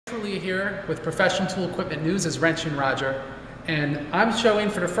Here with Professional Tool Equipment News is Wrench and Roger, and I'm showing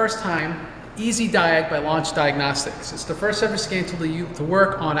for the first time EasyDiag by Launch Diagnostics. It's the first ever scan tool to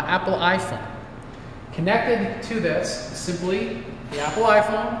work on an Apple iPhone. Connected to this is simply the Apple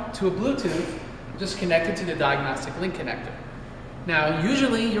iPhone to a Bluetooth, just connected to the diagnostic link connector. Now,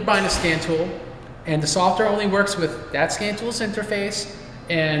 usually you're buying a scan tool and the software only works with that scan tool's interface,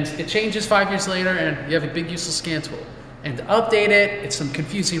 and it changes 5 years later and you have a big useless scan tool. And to update it, it's some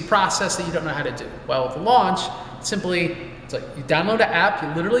confusing process that you don't know how to do. Well, with the Launch, it's like you download an app, you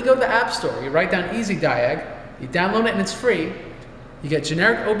literally go to the App Store, you write down EasyDiag, you download it and it's free, you get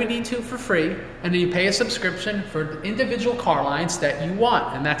generic OBD2 for free, and then you pay a subscription for the individual car lines that you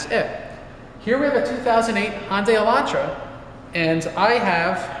want, and that's it. Here we have a 2008 Hyundai Elantra, and I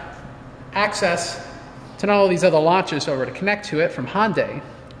have access to not all these other launchers over to connect to it from Hyundai,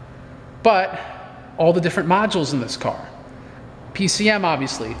 but all the different modules in this car. PCM,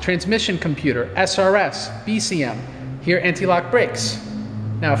 obviously, transmission computer, SRS, BCM, here anti-lock brakes.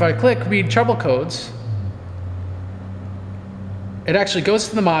 Now if I click read trouble codes, it actually goes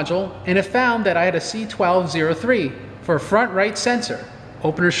to the module, and it found that I had a C1203 for a front right sensor,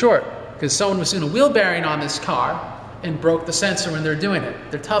 opener short, because someone was doing a wheel bearing on this car and broke the sensor when they're doing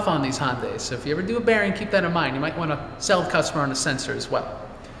it. They're tough on these Hyundais, so if you ever do a bearing, keep that in mind. You might want to sell the customer on a sensor as well.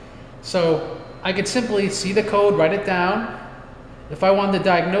 So I could simply see the code, write it down. If I wanted to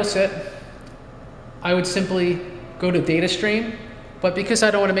diagnose it, I would simply go to data stream, but because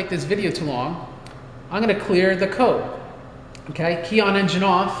I don't want to make this video too long, I'm going to clear the code. Okay, key on engine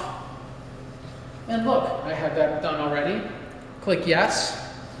off, and look, I have that done already. Click yes.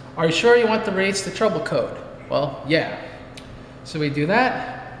 Are you sure you want to erase the trouble code? Well, yeah. So we do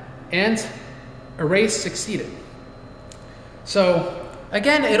that, and erase succeeded. So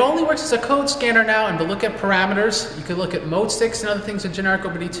again, it only works as a code scanner now, and to look at parameters, you can look at mode sticks and other things in generic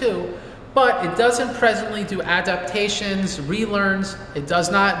OBD2, but it doesn't presently do adaptations, relearns, it does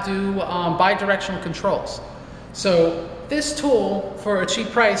not do bidirectional controls. So this tool, for a cheap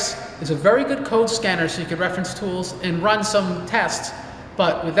price, is a very good code scanner, so you can reference tools and run some tests,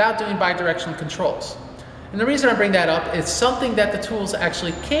 but without doing bidirectional controls. And the reason I bring that up is something that the tool is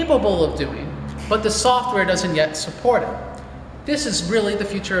actually capable of doing, but the software doesn't yet support it. This is really the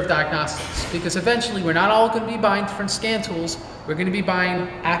future of diagnostics, because eventually we're not all going to be buying different scan tools. We're going to be buying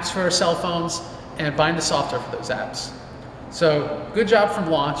apps for our cell phones and buying the software for those apps. So good job from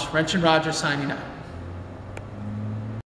Launch. Wrench and Roger signing out.